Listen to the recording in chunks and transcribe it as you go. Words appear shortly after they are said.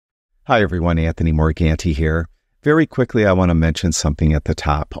Hi everyone, Anthony Morganti here. Very quickly, I want to mention something at the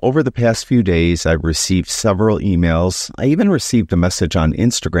top. Over the past few days, I've received several emails. I even received a message on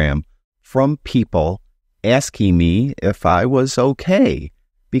Instagram from people asking me if I was okay,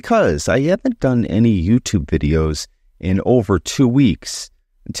 because I haven't done any YouTube videos in over 2 weeks.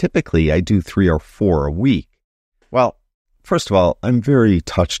 Typically, I do 3 or 4 a week. Well, first of all, I'm very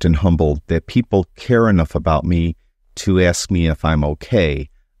touched and humbled that people care enough about me to ask me if I'm okay.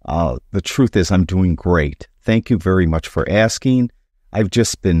 The truth is I'm doing great. Thank you very much for asking. I've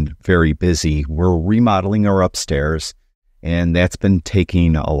just been very busy. We're remodeling our upstairs, and that's been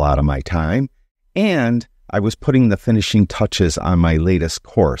taking a lot of my time. And I was putting the finishing touches on my latest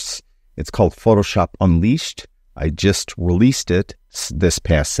course. It's called Photoshop Unleashed. I just released it this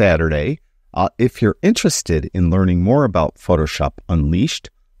past Saturday. If you're interested in learning more about Photoshop Unleashed,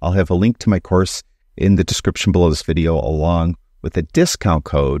 I'll have a link to my course in the description below this video, along with a discount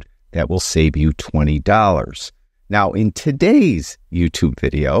code that will save you $20. Now, in today's YouTube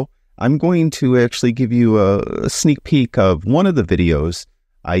video, I'm going to actually give you a sneak peek of one of the videos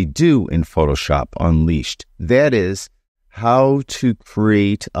I do in Photoshop Unleashed. That is how to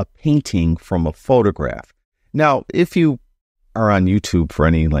create a painting from a photograph. Now, if you are on YouTube for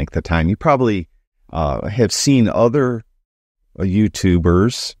any length of time, you probably have seen other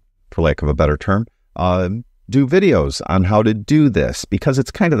YouTubers, for lack of a better term, do videos on how to do this, because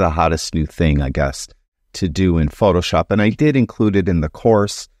it's kind of the hottest new thing, I guess, to do in Photoshop. And I did include it in the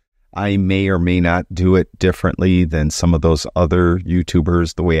course. I may or may not do it differently than some of those other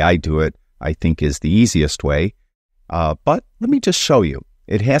YouTubers. The way I do it, I think, is the easiest way. But let me just show you.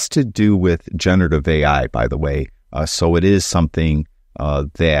 It has to do with generative AI, by the way. So it is something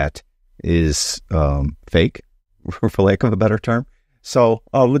that is fake, for lack of a better term. So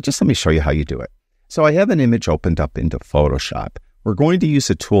just let me show you how you do it. So I have an image opened up into Photoshop. We're going to use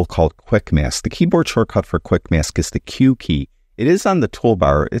a tool called Quick Mask. The keyboard shortcut for Quick Mask is the Q key. It is on the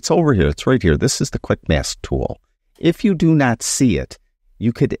toolbar. It's over here. It's right here. This is the Quick Mask tool. If you do not see it,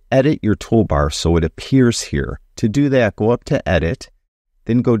 you could edit your toolbar so it appears here. To do that, go up to Edit,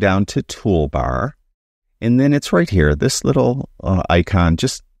 then go down to Toolbar, and then it's right here. This little icon,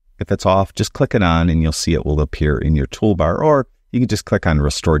 just if it's off, just click it on and you'll see it will appear in your toolbar, or you can just click on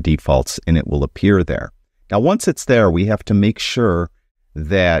Restore Defaults and it will appear there. Now, once it's there, we have to make sure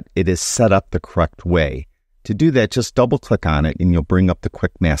that it is set up the correct way. To do that, just double click on it and you'll bring up the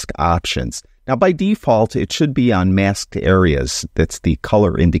Quick Mask options. Now, by default, it should be on masked areas. That's the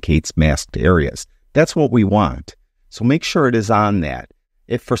color indicates masked areas. That's what we want. So make sure it is on that.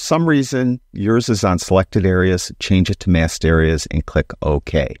 If for some reason yours is on selected areas, change it to masked areas and click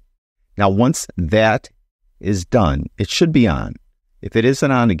OK. Now, once that is done, it should be on. If it isn't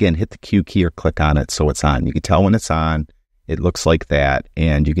on, again, hit the Q key or click on it so it's on. You can tell when it's on. It looks like that,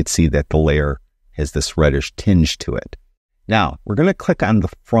 and you can see that the layer has this reddish tinge to it. Now, we're going to click on the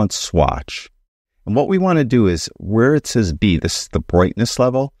front swatch. And what we want to do is, where it says B, this is the brightness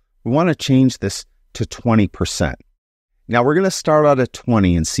level, we want to change this to 20%. Now, we're going to start out at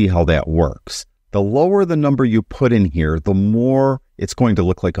 20 and see how that works. The lower the number you put in here, the more it's going to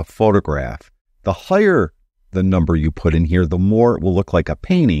look like a photograph. The higher the number you put in here, the more it will look like a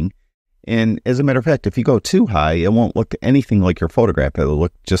painting. And as a matter of fact, if you go too high, it won't look anything like your photograph. It'll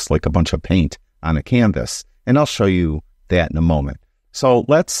look just like a bunch of paint on a canvas. And I'll show you that in a moment. So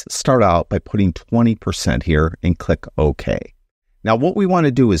let's start out by putting 20% here and click OK. Now, what we want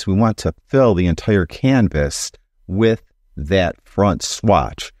to do is we want to fill the entire canvas with that front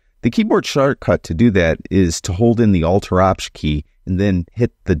swatch. The keyboard shortcut to do that is to hold in the Alt-Option key and then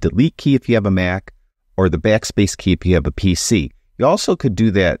hit the Delete key if you have a Mac, or the backspace key if you have a PC. You also could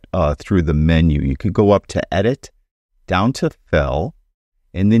do that through the menu. You could go up to Edit, down to Fill,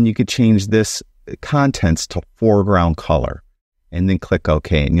 and then you could change this contents to foreground color, and then click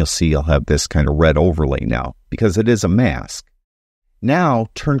OK, and you'll see you'll have this kind of red overlay now, because it is a mask. Now,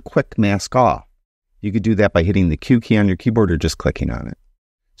 turn Quick Mask off. You could do that by hitting the Q key on your keyboard or just clicking on it.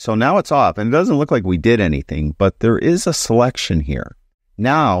 So now it's off, and it doesn't look like we did anything, but there is a selection here.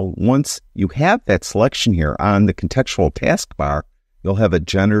 Now, once you have that selection here on the contextual taskbar, you'll have a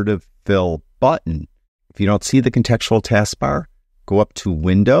generative fill button. If you don't see the contextual taskbar, go up to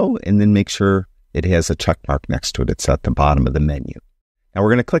Window and then make sure it has a check mark next to it. It's at the bottom of the menu. Now we're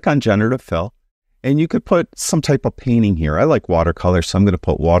going to click on generative fill, and you could put some type of painting here. I like watercolor, so I'm going to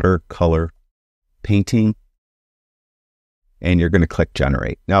put watercolor painting, and you're going to click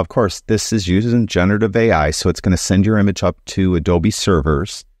generate. Now, of course, this is using generative AI, so it's going to send your image up to Adobe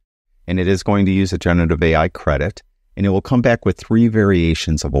servers, and it is going to use a generative AI credit, and it will come back with 3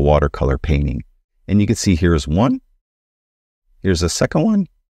 variations of a watercolor painting. And you can see here's one, here's a second one,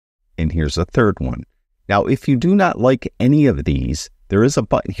 and here's a third one. Now, if you do not like any of these, there is a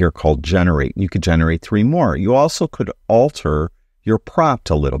button here called Generate. You could generate 3 more. You also could alter your prompt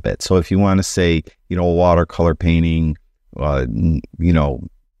a little bit. So if you want to say, watercolor painting,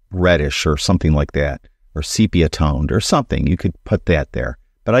 reddish or something like that, or sepia toned or something, you could put that there.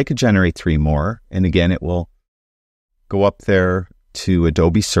 But I could generate 3 more. And again, it will go up there to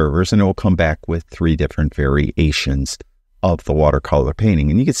Adobe servers and it will come back with 3 different variations of the watercolor painting.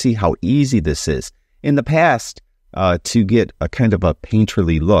 And you can see how easy this is. In the past, to get a kind of a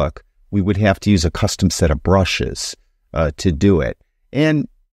painterly look, we would have to use a custom set of brushes to do it. And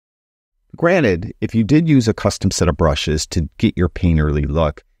granted, if you did use a custom set of brushes to get your painterly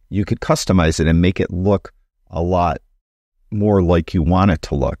look, you could customize it and make it look a lot more like you want it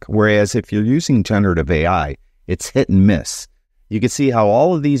to look. Whereas if you're using generative AI, it's hit and miss. You can see how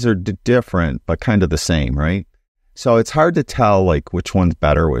all of these are different, but kind of the same, right? So it's hard to tell like which one's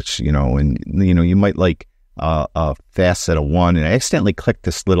better, you might like a facet of one. And I accidentally clicked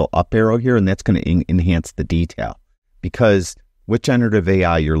this little up arrow here, and that's going to enhance the detail. Because with generative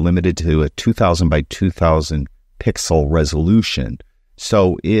AI, you're limited to a 2000 by 2000 pixel resolution.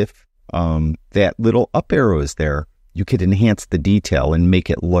 So if that little up arrow is there, you could enhance the detail and make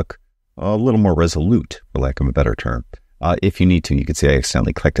it look a little more resolute, for lack of a better term. If you need to, you could say I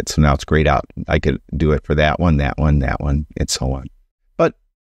accidentally clicked it, so now it's grayed out. I could do it for that one, and so on. But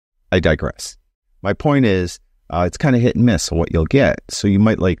I digress. My point is, it's kind of hit and miss of what you'll get. So you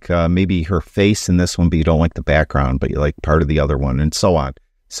might like maybe her face in this one, but you don't like the background, but you like part of the other one, and so on.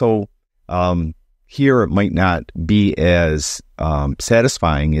 So here it might not be as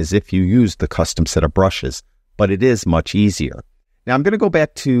satisfying as if you use the custom set of brushes, but it is much easier. Now I'm going to go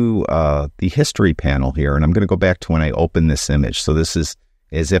back to the history panel here, and I'm going to go back to when I opened this image. So this is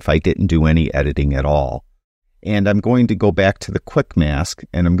as if I didn't do any editing at all. And I'm going to go back to the quick mask,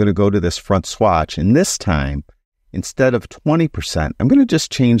 and I'm going to go to this front swatch. And this time, instead of 20%, I'm going to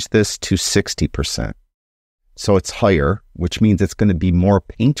just change this to 60%. So it's higher, which means it's going to be more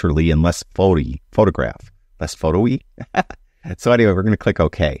painterly and less photograph. Less photo-y? So anyway, we're going to click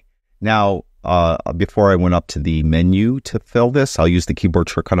OK. Now, before I went up to the menu to fill this, I'll use the keyboard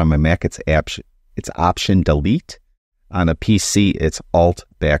shortcut on my Mac. It's Option Delete. On a PC, it's Alt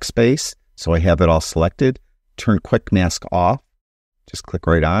Backspace. So I have it all selected. Turn Quick Mask off. Just click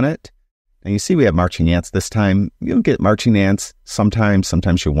right on it. And you see we have marching ants this time. You'll get marching ants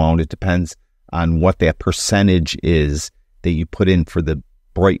sometimes you won't. It depends on what that percentage is that you put in for the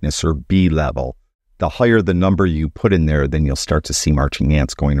brightness or B level. The higher the number you put in there, then you'll start to see marching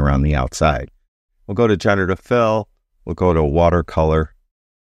ants going around the outside. We'll go to Generative Fill. We'll go to Watercolor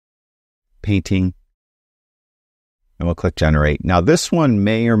Painting. And we'll click Generate. Now this one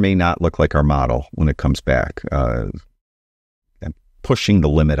may or may not look like our model when it comes back. I'm pushing the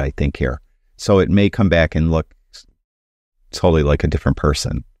limit, I think, here. So it may come back and look totally like a different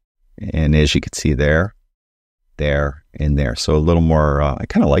person. And as you can see there, and there. So a little more, I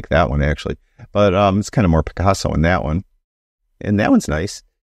kind of like that one actually. But it's kind of more Picasso in that one. And that one's nice.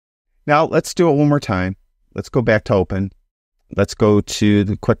 Now let's do it one more time. Let's go back to open. Let's go to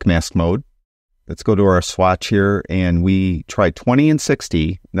the quick mask mode. Let's go to our swatch here, and we tried 20 and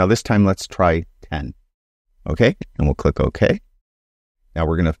 60. Now this time let's try 10. Okay, and we'll click OK. Now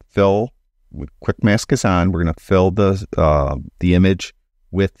we're going to fill, quick mask is on, we're going to fill the image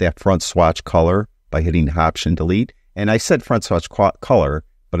with that front swatch color by hitting Option Delete. And I said front swatch color,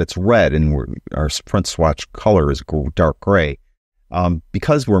 but it's red, and our front swatch color is dark gray.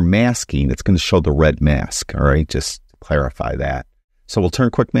 Because we're masking, it's going to show the red mask. All right, just to clarify that. So we'll turn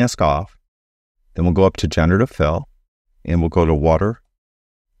quick mask off. Then we'll go up to Generative Fill, and we'll go to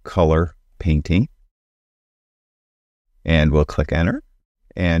Watercolor Painting, and we'll click Enter.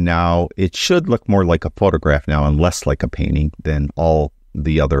 And now it should look more like a photograph now and less like a painting than all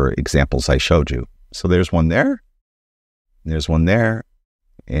the other examples I showed you. So there's one there, there's one there,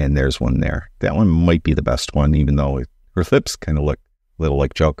 and there's one there. That one might be the best one, even though her lips kind of look a little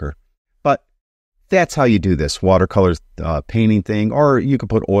like Joker. But that's how you do this watercolor painting thing, or you could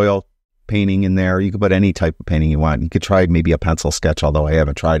put oil painting in there. You could put any type of painting you want. You could try maybe a pencil sketch, although I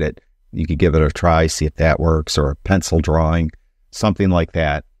haven't tried it. You could give it a try, see if that works, or a pencil drawing, something like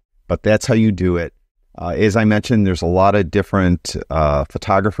that. But that's how you do it. As I mentioned, there's a lot of different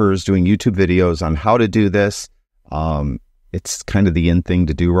photographers doing YouTube videos on how to do this. It's kind of the in thing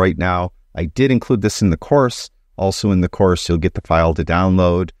to do right now. I did include this in the course. Also in the course, you'll get the file to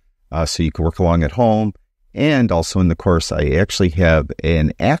download so you can work along at home. And also in the course, I actually have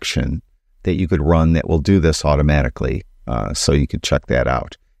an action that you could run that will do this automatically. So you could check that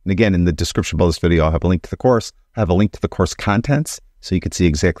out. And again, in the description below this video, I'll have a link to the course. I have a link to the course contents so you can see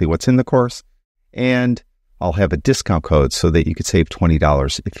exactly what's in the course. And I'll have a discount code so that you could save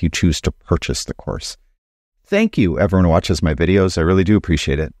 $20 if you choose to purchase the course. Thank you, everyone who watches my videos. I really do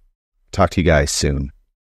appreciate it. Talk to you guys soon.